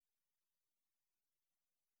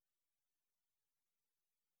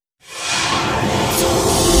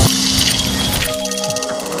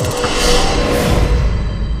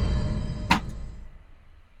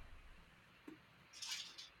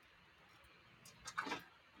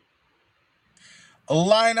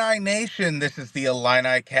Illini Nation, this is the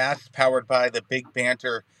Illini Cast, powered by the Big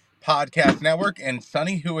Banter Podcast Network, and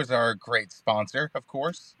Sonny, who is our great sponsor, of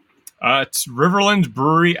course. It's Riverlands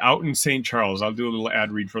Brewery out in St. Charles. I'll do a little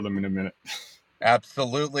ad read for them in a minute.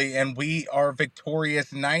 Absolutely, and we are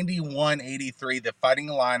victorious 91-83, the Fighting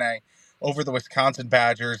Illini over the Wisconsin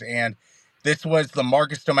Badgers, and this was the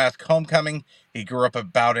Marcus Domask homecoming. He grew up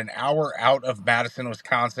about an hour out of Madison,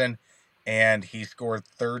 Wisconsin, and he scored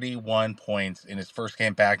 31 points in his first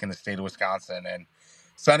game back in the state of Wisconsin. And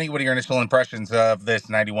Sonny, what are your initial impressions of this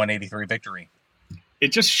 91-83 victory?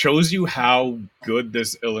 It just shows you how good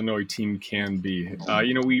this Illinois team can be.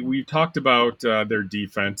 We talked about their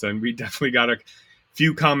defense, and we definitely got a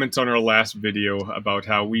few comments on our last video about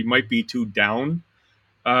how we might be too down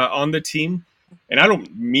on the team. And I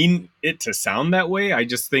don't mean it to sound that way. I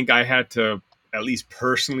just think I had to at least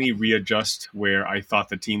personally readjust where I thought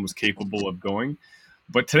the team was capable of going.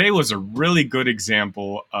 But today was a really good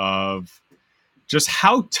example of just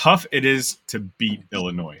how tough it is to beat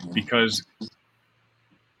Illinois, because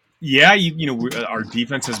our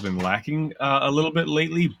defense has been lacking a little bit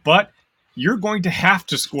lately, but you're going to have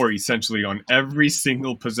to score essentially on every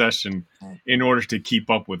single possession in order to keep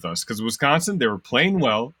up with us. Because Wisconsin, they were playing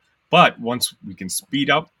well, but once we can speed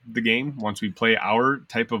up the game, once we play our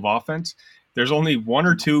type of offense, there's only one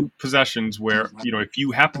or two possessions where, if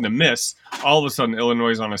you happen to miss, all of a sudden Illinois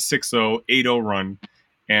is on a 6-0, 8-0 run,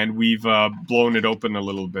 and we've blown it open a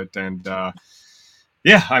little bit. And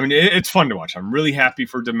yeah, I mean, it's fun to watch. I'm really happy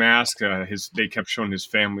for Domask. They kept showing his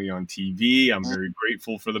family on TV. I'm very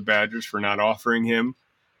grateful for the Badgers for not offering him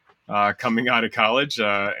coming out of college,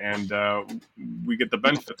 and we get the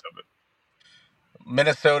benefits of it.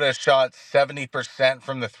 Minnesota shot 70%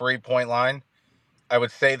 from the three-point line. I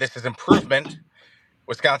would say this is improvement.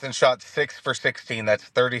 Wisconsin shot 6 for 16. That's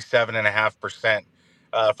 37.5%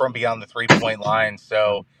 from beyond the three-point line.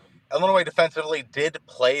 So Illinois defensively did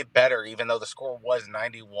play better, even though the score was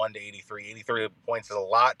 91-83. 83 points is a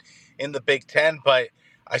lot in the Big Ten, but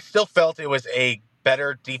I still felt it was a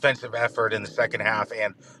better defensive effort in the second half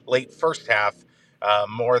and late first half,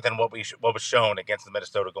 more than what was shown against the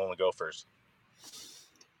Minnesota Golden Gophers.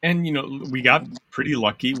 And, we got pretty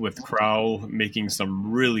lucky with Crowell making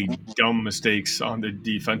some really dumb mistakes on the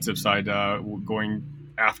defensive side, going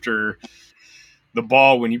after the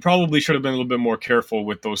ball when you probably should have been a little bit more careful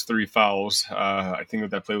with those three fouls. I think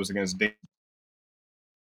that play was against Dane.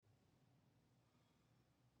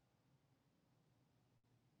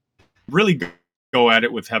 Really go at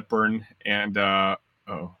it with Hepburn and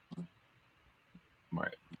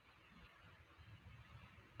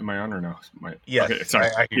Am I on or no? Yes. Okay, sorry.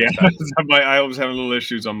 I hear you. I was having little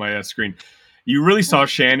issues on my screen. You really saw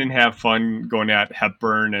Shannon have fun going at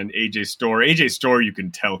Hepburn and AJ Storr. AJ Storr, you can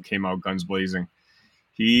tell, came out guns blazing.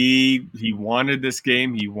 He wanted this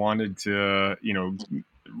game. He wanted to,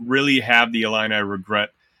 really have the Illini regret.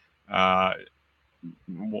 I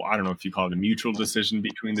don't know if you call it a mutual decision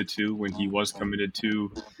between the two when he was committed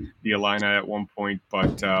to the Illini at one point,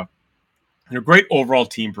 but great overall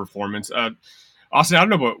team performance. Austin, I don't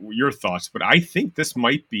know about your thoughts, but I think this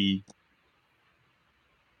might be.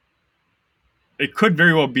 It could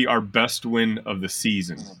very well be our best win of the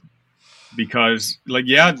season, because,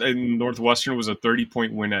 Northwestern was a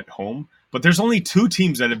 30-point win at home, but there's only two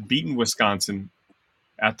teams that have beaten Wisconsin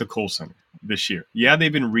at the Kohl Center this year. Yeah,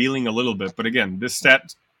 they've been reeling a little bit, but again, this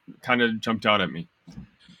stat kind of jumped out at me.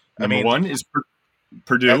 Number one is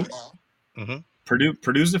Purdue. Mm-hmm.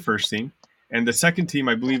 Purdue's the first team, and the second team,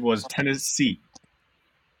 I believe, was Tennessee.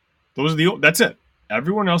 That's it.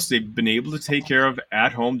 Everyone else they've been able to take care of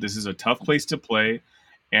at home. This is a tough place to play,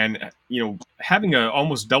 and having a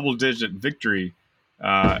almost double-digit victory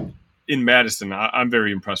in Madison, I'm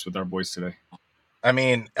very impressed with our boys today. I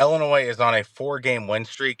mean, Illinois is on a 4-game win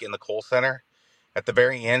streak in the Kohl Center. At the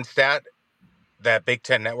very end stat that Big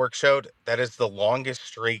Ten Network showed, that is the longest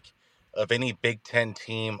streak of any Big Ten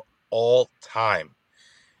team all time.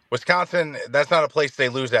 Wisconsin, that's not a place they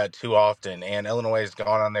lose at too often, and Illinois has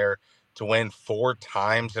gone on there to win 4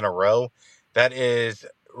 times in a row. That is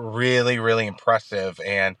really, really impressive,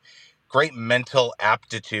 and great mental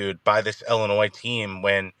aptitude by this Illinois team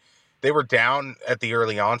when they were down at the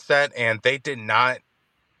early onset, and they did not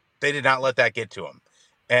let that get to them.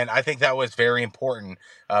 And I think that was very important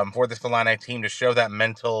for this Illini team to show that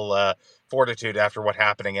mental fortitude after what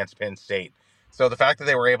happened against Penn State. So the fact that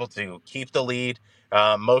they were able to keep the lead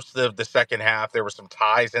most of the second half, there were some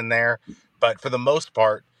ties in there, but for the most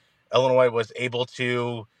part, Illinois was able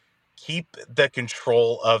to keep the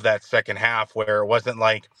control of that second half, where it wasn't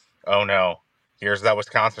like, oh no, here's that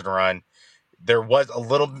Wisconsin run. there was a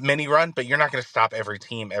little mini run, but you're not going to stop every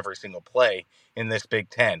team every single play in this Big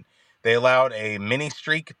Ten. They allowed a mini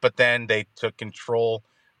streak, but then they took control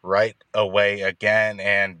right away again,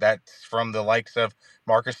 and that's from the likes of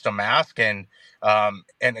Marcus Domask and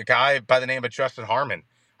a guy by the name of Justin Harmon.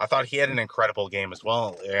 I thought he had an incredible game as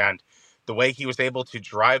well, and the way he was able to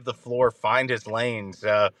drive the floor, find his lanes.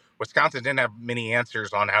 Wisconsin didn't have many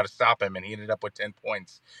answers on how to stop him, and he ended up with 10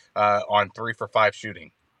 points on 3 for 5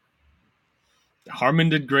 shooting. Harmon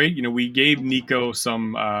did great. We gave Nico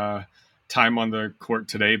some time on the court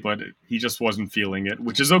today, but he just wasn't feeling it,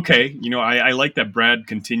 which is okay. I like that Brad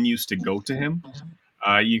continues to go to him.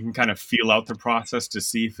 You can kind of feel out the process to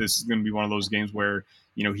see if this is going to be one of those games where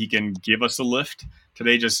he can give us a lift.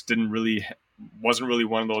 Today just wasn't really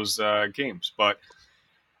one of those games. But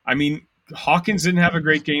I mean, Hawkins didn't have a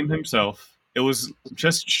great game himself. It was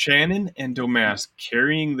just Shannon and Domask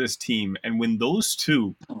carrying this team, and when those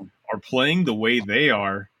two are playing the way they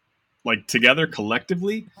are, like together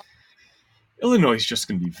collectively, Illinois is just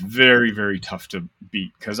going to be very, very tough to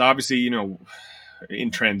beat. Because obviously,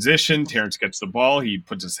 in transition, Terrence gets the ball, he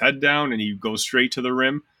puts his head down, and he goes straight to the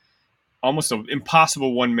rim. Almost an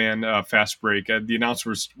impossible one-man fast break. The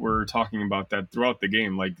announcers were talking about that throughout the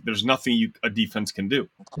game. Like, there's nothing a defense can do.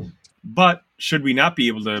 But should we not be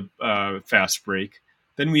able to fast break,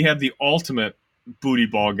 then we have the ultimate booty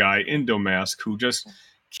ball guy in Domask who just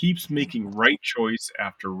keeps making right choice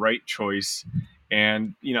after right choice.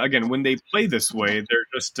 And, again, when they play this way, they're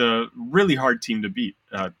just a really hard team to beat.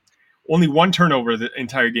 Only one turnover the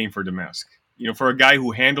entire game for Domask. For a guy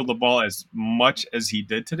who handled the ball as much as he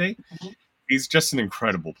did today, he's just an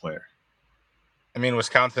incredible player. I mean,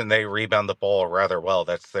 Wisconsin, they rebound the ball rather well.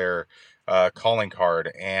 That's their calling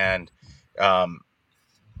card. And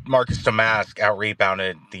Marcus Domask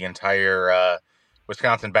out-rebounded the entire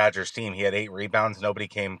Wisconsin Badgers team. He had 8 rebounds. Nobody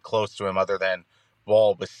came close to him other than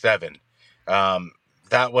Ball with 7.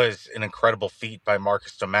 That was an incredible feat by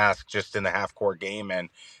Marcus Domask just in the half-court game and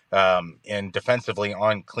defensively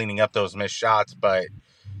on cleaning up those missed shots. But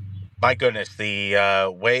my goodness,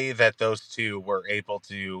 the way that those two were able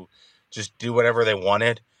to just do whatever they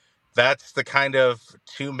wanted, that's the kind of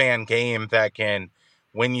two-man game that can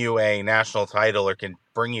win you a national title or can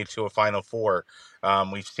bring you to a Final Four.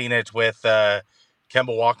 We've seen it with Kemba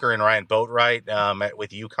Walker and Ryan Boatwright with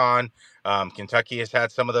UConn. Kentucky has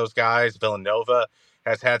had some of those guys. Villanova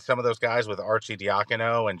has had some of those guys with Archie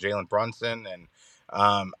Diacono and Jalen Brunson. And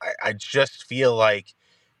I just feel like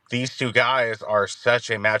these two guys are such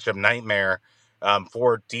a matchup nightmare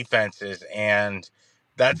for defenses, and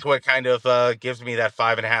that's what kind of gives me that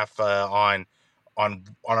 5.5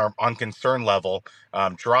 on concern level,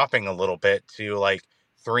 dropping a little bit to like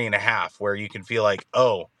 3.5, where you can feel like,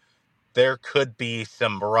 oh, there could be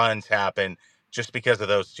some runs happen just because of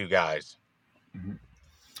those two guys. Mm-hmm.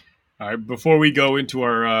 All right, before we go into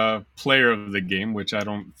our player of the game, which I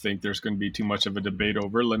don't think there's going to be too much of a debate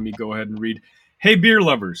over, let me go ahead and read. Hey, beer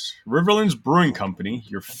lovers. Riverlands Brewing Company,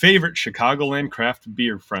 your favorite Chicagoland craft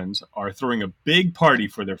beer friends, are throwing a big party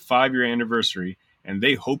for their 5-year anniversary, and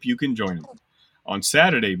they hope you can join them. On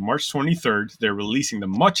Saturday, March 23rd, they're releasing the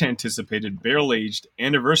much-anticipated barrel-aged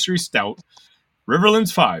anniversary stout,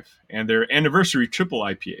 Riverlands 5, and their anniversary triple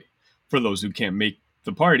IPA. For those who can't make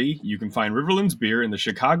the party, you can find Riverlands beer in the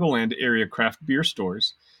Chicagoland area craft beer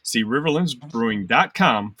stores. See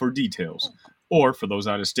riverlandsbrewing.com for details. Or for those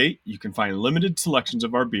out of state, you can find limited selections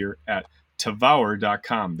of our beer at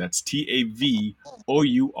tavour.com. That's TAVOUR.com.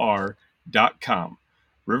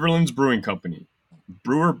 Riverlands Brewing Company.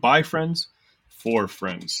 Brewer by friends, for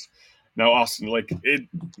friends. Now, Austin,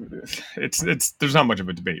 it's there's not much of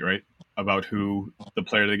a debate, right, about who the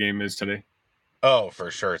player of the game is today. Oh, for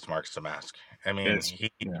sure, it's Marcus Domask. I mean,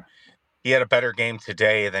 he had a better game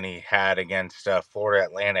today than he had against Florida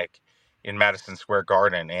Atlantic in Madison Square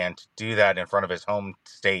Garden, and to do that in front of his home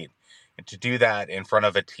state, and to do that in front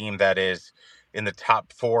of a team that is in the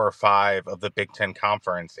top 4 or 5 of the Big Ten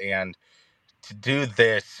Conference, and to do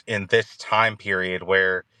this in this time period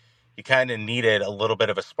where you kind of needed a little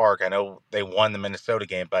bit of a spark. I know they won the Minnesota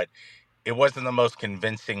game, but it wasn't the most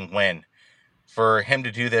convincing win. For him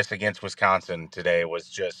to do this against Wisconsin today was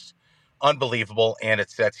just unbelievable, and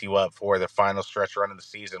it sets you up for the final stretch run of the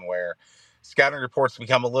season where scouting reports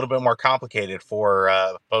become a little bit more complicated for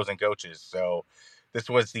opposing coaches. So this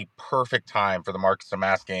was the perfect time for the Marcus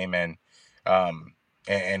Domask game,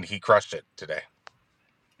 and he crushed it today.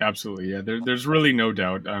 Absolutely, yeah. There's really no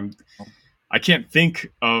doubt. I can't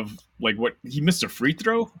think of what he missed a free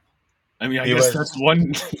throw. I mean, I guess that's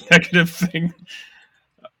one negative thing.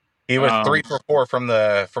 He was 3 for 4 from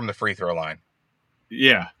the free throw line.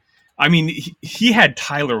 Yeah, I mean, he had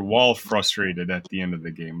Tyler Wall frustrated at the end of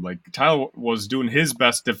the game. Like Tyler was doing his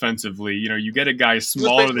best defensively. You know, you get a guy He was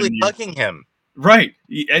smaller basically than you, hugging him. right,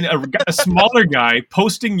 and a smaller guy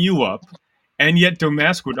posting you up, and yet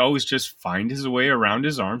Domask would always just find his way around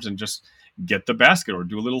his arms and just get the basket or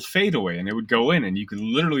do a little fadeaway, and it would go in, and you could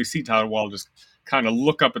literally see Tyler Wall just kind of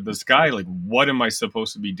look up at the sky like, "What am I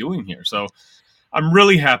supposed to be doing here?" So I'm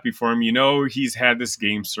really happy for him. You know, he's had this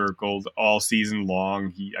game circled all season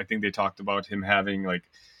long. I think they talked about him having like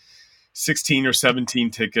 16 or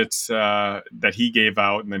 17 tickets that he gave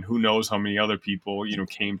out, and then who knows how many other people, you know,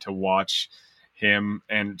 came to watch him.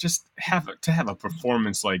 And just have a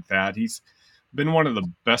performance like that. He's been one of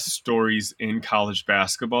the best stories in college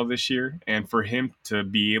basketball this year, and for him to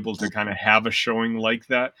be able to kind of have a showing like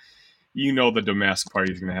that, you know, the Domask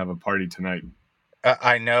party is going to have a party tonight.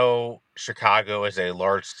 I know Chicago is a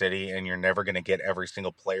large city, and you're never going to get every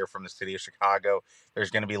single player from the city of Chicago.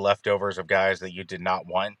 There's going to be leftovers of guys that you did not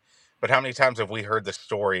want. But how many times have we heard the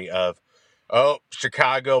story of, oh,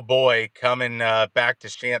 Chicago boy coming back to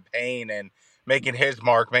Champaign and making his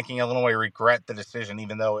mark, making Illinois regret the decision,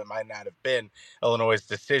 even though it might not have been Illinois'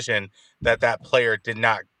 decision that that player did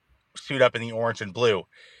not suit up in the orange and blue.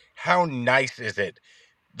 How nice is it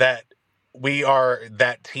that we are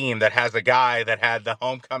that team that has a guy that had the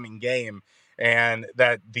homecoming game and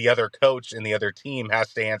that the other coach and the other team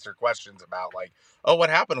has to answer questions about, like, oh, what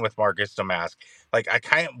happened with Marcus Domask? Like, I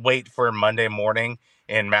can't wait for Monday morning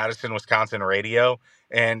in Madison, Wisconsin radio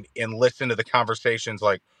and listen to the conversations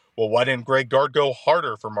like, well, why didn't Greg Dard go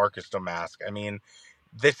harder for Marcus Domask? I mean,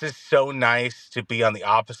 this is so nice to be on the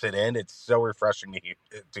opposite end. It's so refreshing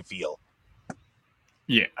to feel.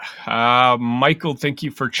 Yeah. Michael, thank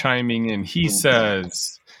you for chiming in. He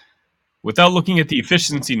says, without looking at the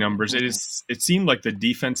efficiency numbers, it seemed like the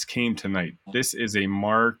defense came tonight. This is a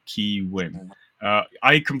marquee win.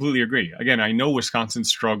 I completely agree. Again, I know Wisconsin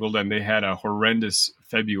struggled and they had a horrendous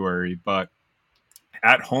February, but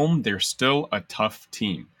at home they're still a tough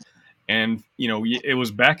team. And you know, it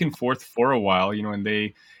was back and forth for a while. You know, and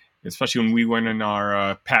they, especially when we went in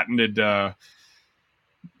our patented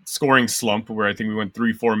scoring slump where I think we went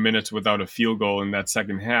 3-4 minutes without a field goal in that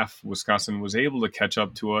second half, Wisconsin was able to catch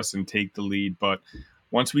up to us and take the lead. But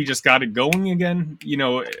once we just got it going again, you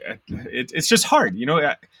know, it's just hard. You know,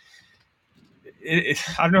 I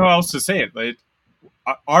don't know how else to say it. But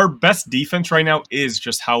our best defense right now is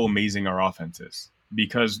just how amazing our offense is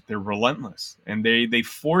because they're relentless and they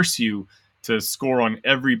force you to score on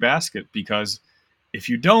every basket because if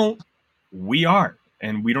you don't, we are.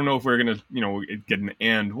 And we don't know if we're going to, you know, get an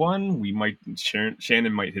and one. We might,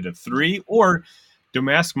 Shannon might hit a three, or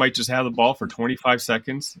Domask might just have the ball for 25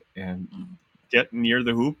 seconds and get near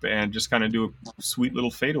the hoop and just kind of do a sweet little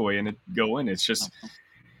fadeaway and it go in. It's just,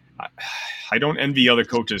 I don't envy other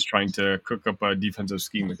coaches trying to cook up a defensive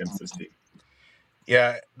scheme against this team.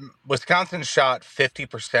 Yeah, Wisconsin shot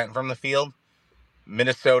 50% from the field.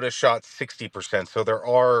 Minnesota shot 60%. So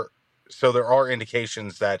there are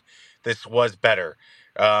indications that this was better.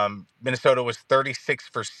 Minnesota was 36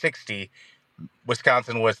 for 60.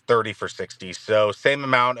 Wisconsin was 30 for 60. So same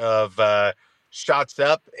amount of shots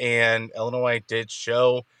up, and Illinois did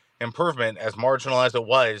show improvement. As marginal as it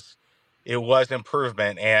was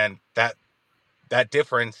improvement, and that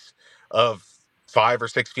difference of 5 or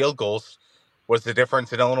 6 field goals was the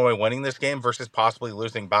difference in Illinois winning this game versus possibly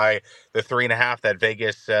losing by the 3.5 that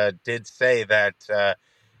Vegas did say that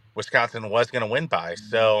Wisconsin was going to win by.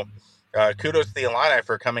 So kudos to the Illini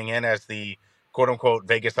for coming in as the quote unquote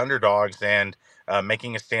Vegas underdogs and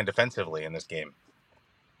making a stand defensively in this game.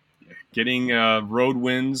 Getting road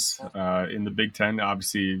wins in the Big Ten,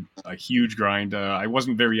 obviously a huge grind. I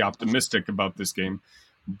wasn't very optimistic about this game,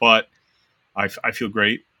 but I feel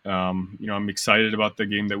great. You know, I'm excited about the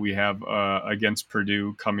game that we have against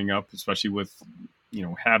Purdue coming up, especially with, you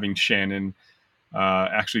know, having Shannon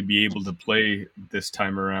actually be able to play this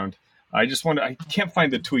time around. I can't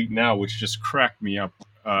find the tweet now, which just cracked me up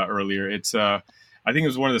earlier. It's, I think it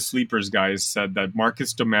was one of the sleepers guys said that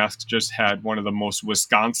Marcus Domask just had one of the most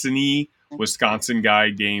Wisconsin-y Wisconsin guy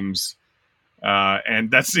games.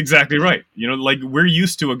 And that's exactly right. You know, like we're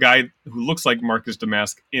used to a guy who looks like Marcus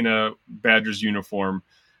Domask in a Badgers uniform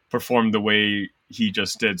perform the way he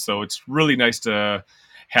just did. So it's really nice to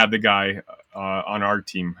have the guy on our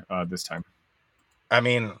team this time. I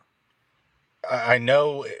mean, I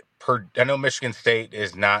know Michigan State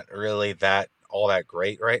is not really that all that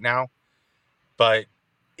great right now, but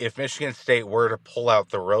if Michigan State were to pull out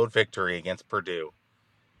the road victory against Purdue,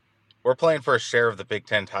 we're playing for a share of the Big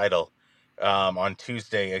Ten title on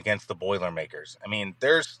Tuesday against the Boilermakers. I mean,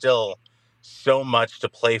 there's still so much to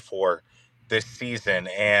play for this season,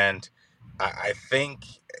 and I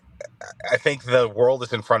I think the world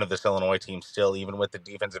is in front of this Illinois team still, even with the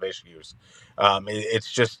defensive issues.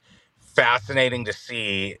 It's just fascinating to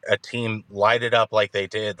see a team light it up like they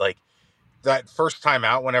did. Like that first time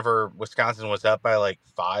out, whenever Wisconsin was up by like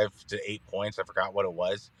 5 to 8 points, I forgot what it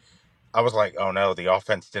was. I was like, oh no, the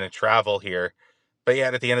offense didn't travel here. But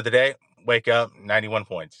yet at the end of the day, wake up, 91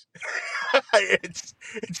 points. It's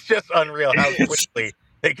just unreal how It's quickly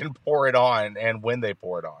they can pour it on and when they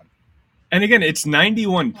pour it on. and again, it's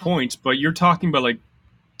 91 points, but you're talking about like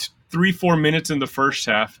 3-4 minutes in the first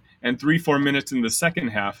half and 3-4 minutes in the second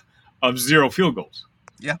half of zero field goals.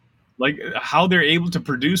 Yeah. Like how they're able to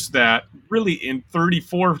produce that really in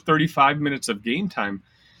 34-35 minutes of game time.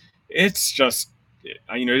 It's just,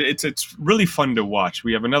 it's really fun to watch.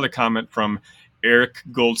 We have another comment from Eric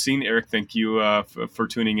Goldstein. Eric, thank you for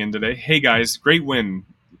tuning in today. Hey guys, great win.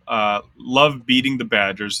 Love beating the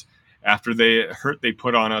Badgers after they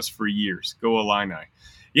put on us for years. Go Illini.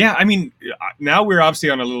 Yeah, I mean, now we're obviously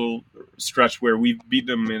on a little stretch where we've beat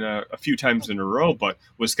them in a few times in a row, but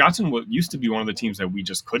Wisconsin used to be one of the teams that we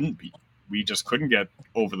just couldn't beat. We just couldn't get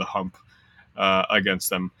over the hump against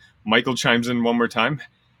them. Michael chimes in one more time.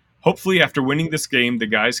 Hopefully, after winning this game, the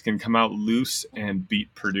guys can come out loose and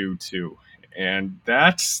beat Purdue too. And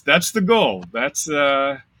that's the goal. That's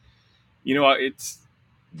it's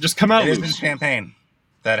just come It out is in loose. Champaign.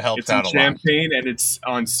 That helps It's in out a lot. Champaign and it's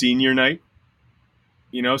on senior night.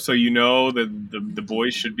 So the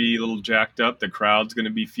boys should be a little jacked up. The crowd's going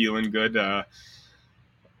to be feeling good.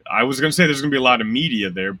 I was going to say there's going to be a lot of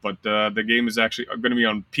media there, but the game is actually going to be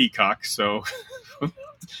on Peacock. So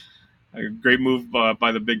a great move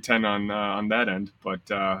by the Big Ten on that end. But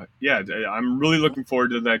yeah, I'm really looking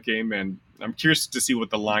forward to that game, and I'm curious to see what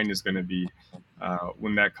the line is going to be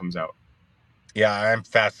when that comes out. Yeah, I'm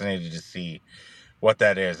fascinated to see what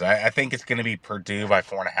that is. I think it's going to be Purdue by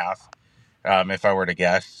 4.5. If I were to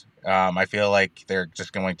guess, I feel like they're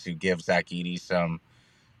just going to give Zach Edey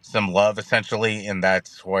some love essentially, and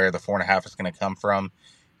that's where the 4.5 is going to come from.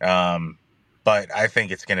 But I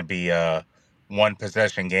think it's going to be a one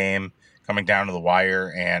possession game coming down to the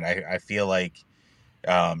wire, and I feel like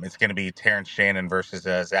it's going to be Terrence Shannon versus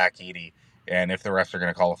Zach Edey, and if the refs are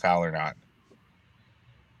going to call a foul or not.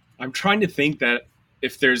 I'm trying to think that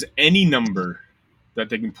if there's any number that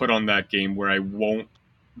they can put on that game where I won't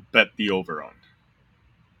bet the over on,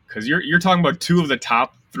 because you're talking about two of the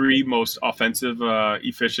top three most offensive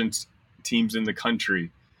efficient teams in the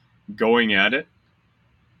country going at it.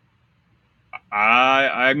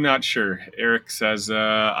 I'm not sure. Eric says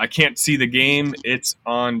I can't see the game. It's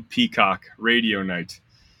on Peacock radio night.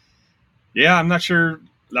 Yeah, I'm not sure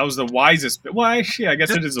that was the wisest. Well, actually, I guess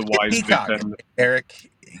Just it is a get wise Big Peacock, Ten. Eric.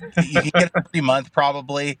 You can get a free month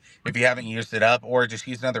probably if you haven't used it up, or just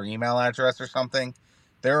use another email address or something.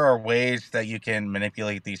 There are ways that you can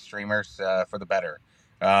manipulate these streamers for the better.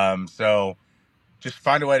 So just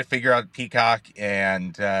find a way to figure out Peacock,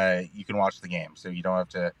 and you can watch the game. So you don't have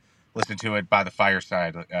to listen to it by the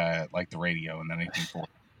fireside like the radio and then anything for.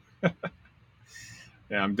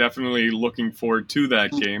 Yeah, I'm definitely looking forward to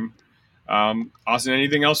that game. Austin,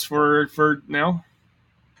 anything else for now?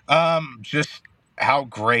 Just how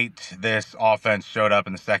great this offense showed up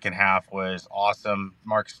in the second half was awesome.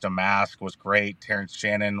 Marcus Domask was great. Terrence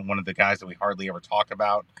Shannon, one of the guys that we hardly ever talk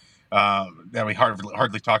about, that we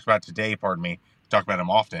hardly talked about today. Pardon me. We talk about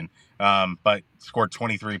him often, but scored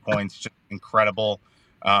 23 points, just incredible.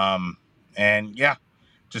 And yeah,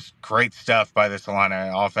 just great stuff by this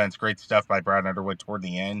Illini offense. Great stuff by Brad Underwood toward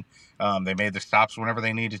the end. They made the stops whenever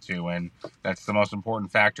they needed to, and that's the most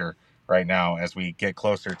important factor right now as we get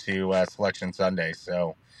closer to Selection Sunday.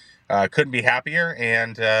 So couldn't be happier.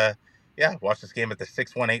 And yeah, watched this game at the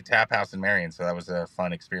 618 Tap House in Marion. So that was a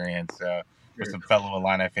fun experience with some fellow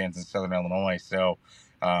Illini fans in Southern Illinois. So,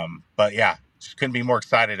 but yeah, just couldn't be more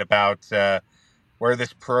excited about where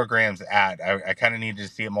this program's at. I kind of needed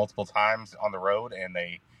to see it multiple times on the road, and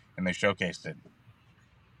they showcased it.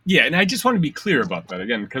 Yeah, and I just want to be clear about that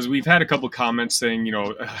again because we've had a couple comments saying,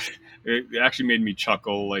 it actually made me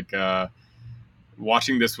chuckle. Like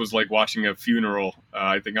watching this was like watching a funeral.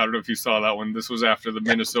 I don't know if you saw that one. This was after the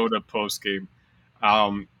Yeah. Minnesota post game.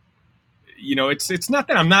 It's not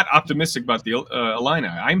that I'm not optimistic about the Illini.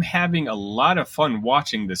 I'm having a lot of fun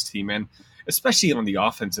watching this team, and especially on the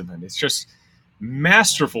offensive end. It's just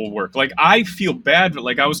masterful work. Like I feel bad, but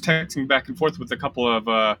like I was texting back and forth with a couple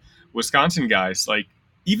of Wisconsin guys. Like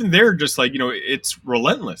even they're just like it's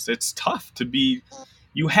relentless. It's tough to be.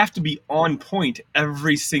 You have to be on point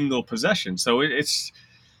every single possession. So it's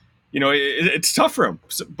tough for them.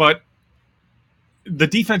 But the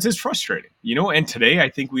defense is frustrating, and today I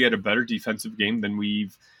think we had a better defensive game than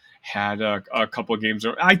we've had a couple of games.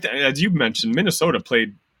 As you mentioned, Minnesota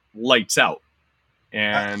played lights out, Uh,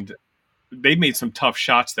 and they made some tough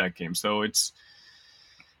shots that game. So it's,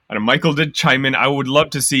 I don't know, Michael did chime in. I would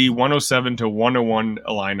love to see 107 to 101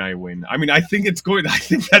 Illini win. I mean, I think it's going. I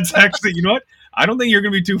think that's actually, you know what? I don't think you're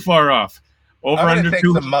going to be too far off. I'm Over going to under take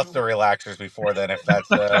two. some muscle relaxers before then if that's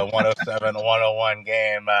a 107 101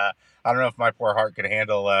 game. I don't know if my poor heart could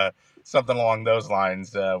handle something along those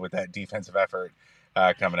lines with that defensive effort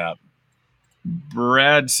coming up.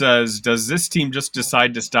 Brad says, "Does this team just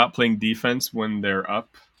decide to stop playing defense when they're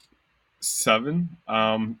up 7?"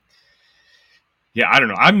 Yeah, I don't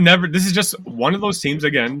know. I'm never. This is just one of those teams.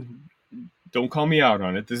 Again, don't call me out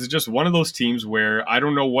on it. This is just one of those teams where I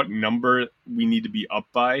don't know what number we need to be up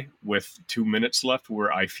by with 2 minutes left,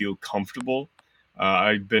 where I feel comfortable.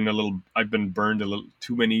 I've been burned a little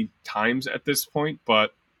too many times at this point,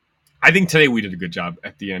 but I think today we did a good job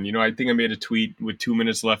at the end. I think I made a tweet with 2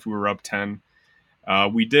 minutes left. We were up 10.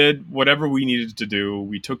 We did whatever we needed to do.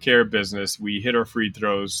 We took care of business. We hit our free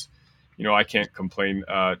throws. I can't complain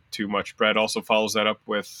too much. Brad also follows that up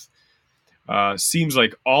with, seems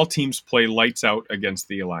like all teams play lights out against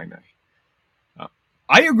the Illini.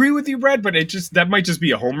 I agree with you, Brad, but that might just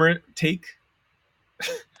be a homer take.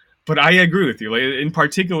 But I agree with you. Like, in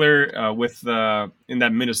particular, with in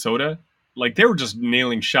that Minnesota, like they were just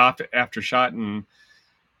nailing shot after shot, and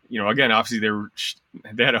again, obviously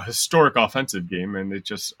they had a historic offensive game, and it's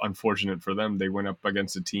just unfortunate for them. They went up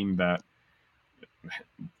against a team that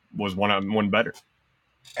was one better.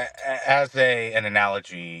 As an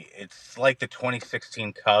analogy, it's like the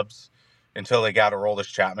 2016 Cubs until they got Aroldis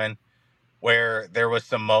Chapman, where there was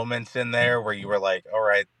some moments in there where you were like, all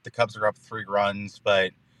right, the Cubs are up 3 runs,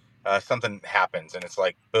 but something happens, and it's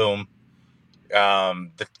like, boom,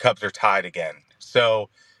 the Cubs are tied again. So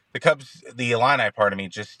the Illini part of me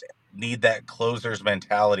just need that closer's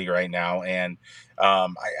mentality right now, and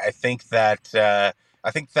I think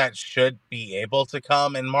that should be able to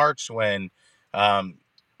come in March um,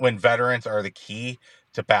 when veterans are the key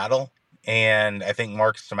to battle, and I think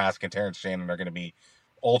Marcus Domask and Terrence Shannon are going to be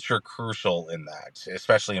ultra crucial in that,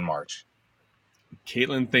 especially in March.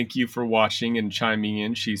 Caitlin, thank you for watching and chiming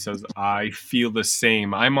in. She says, I feel the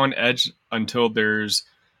same. I'm on edge until there's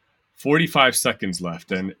 45 seconds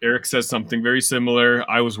left. And Eric says something very similar.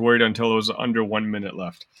 I was worried until it was under 1 minute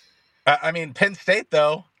left. I mean, Penn State,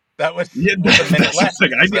 though, that was Yeah, with a minute that's left. just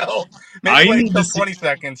like, So maybe I wait need to till see. 20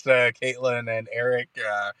 seconds, Caitlin and Eric.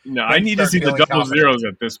 No, I Then need to start see the feeling double confident. zeros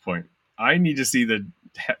at this point. I need to see the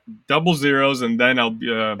double zeros, and then I'll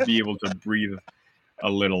be able to breathe a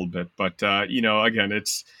little bit. But again,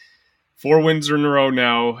 it's 4 wins in a row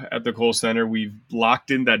now at the Kohl Center. We've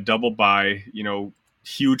locked in that double bye.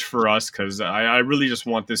 Huge for us because I really just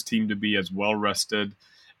want this team to be as well rested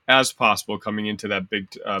as possible coming into that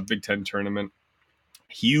Big Ten tournament.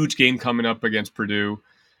 Huge game coming up against Purdue.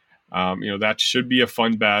 That should be a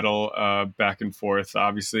fun battle back and forth.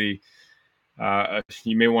 Obviously,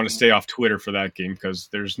 you may want to stay off Twitter for that game because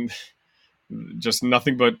there's just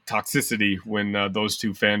nothing but toxicity when those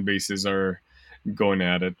two fan bases are going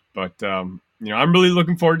at it. But I'm really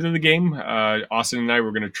looking forward to the game. Austin and I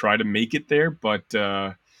were going to try to make it there, but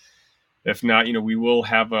if not, we will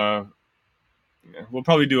have we'll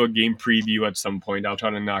probably do a game preview at some point. I'll try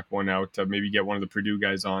to knock one out. Maybe get one of the Purdue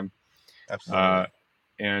guys on. Uh, Absolutely.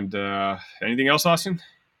 and anything else, Austin?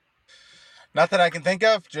 Not that I can think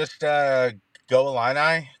of. Just go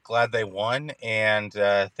Illini. Glad they won. And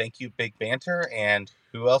thank you, Big Banter. And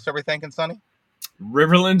who else are we thanking, Sonny?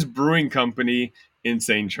 Riverlands Brewing Company in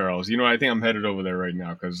St. Charles. I think I'm headed over there right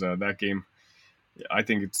now because that game, I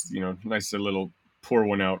think it's nice to little pour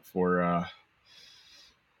one out for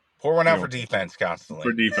Pour one out for defense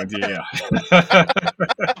constantly. defense. Yeah.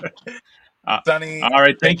 Sonny, All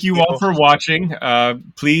right. thank Thank you you. all for watching.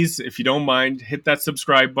 Please, if you don't mind, hit that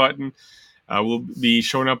subscribe button. We'll be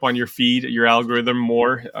showing up on your feed, your algorithm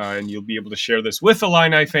more, and you'll be able to share this with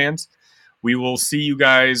Illini fans. We will see you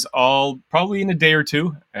guys all probably in a day or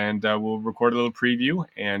two, and we'll record a little preview,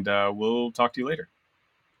 and we'll talk to you later.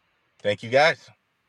 Thank you, guys.